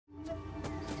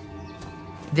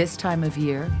This time of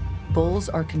year, bulls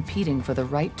are competing for the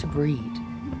right to breed.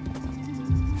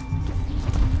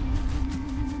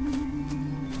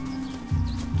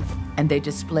 And they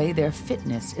display their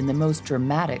fitness in the most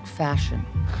dramatic fashion,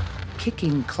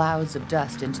 kicking clouds of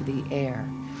dust into the air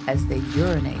as they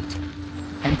urinate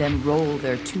and then roll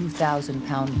their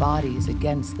 2,000-pound bodies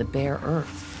against the bare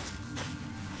earth.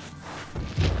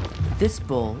 This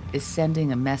bull is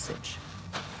sending a message.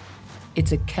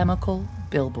 It's a chemical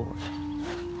billboard.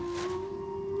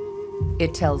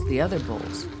 It tells the other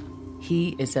bulls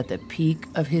he is at the peak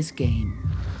of his game.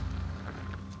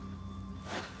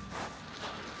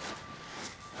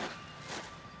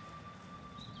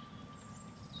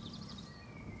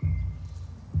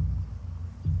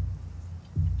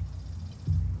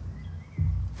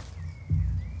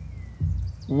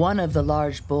 One of the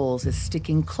large bulls is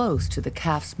sticking close to the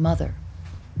calf's mother,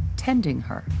 tending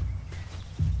her.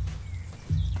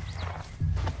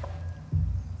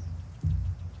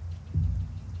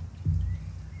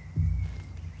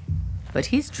 But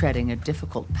he's treading a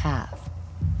difficult path.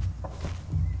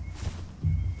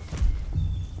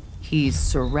 He's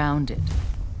surrounded,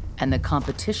 and the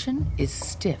competition is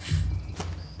stiff.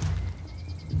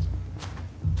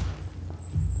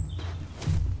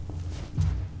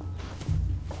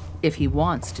 If he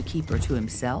wants to keep her to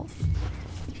himself,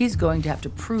 he's going to have to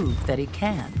prove that he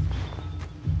can.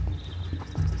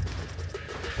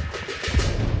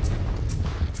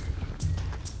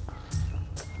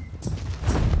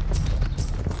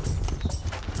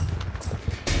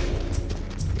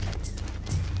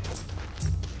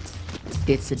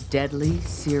 It's a deadly,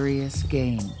 serious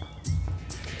game.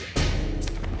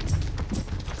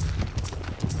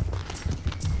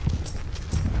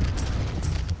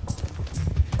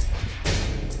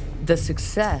 The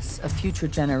success of future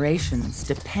generations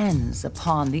depends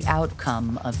upon the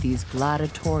outcome of these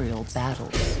gladiatorial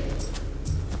battles.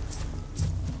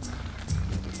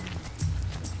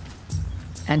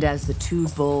 And as the two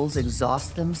bulls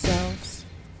exhaust themselves,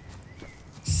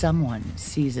 someone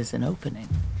seizes an opening.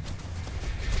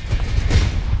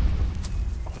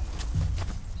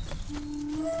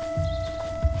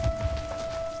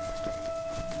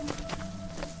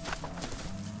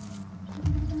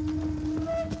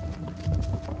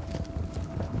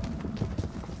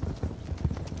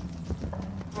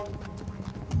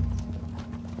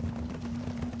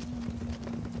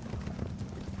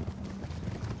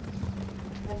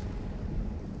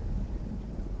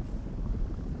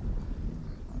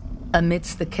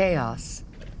 Amidst the chaos,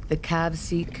 the calves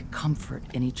seek comfort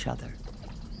in each other.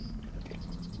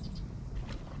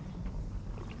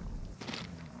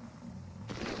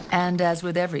 And as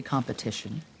with every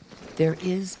competition, there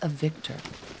is a victor.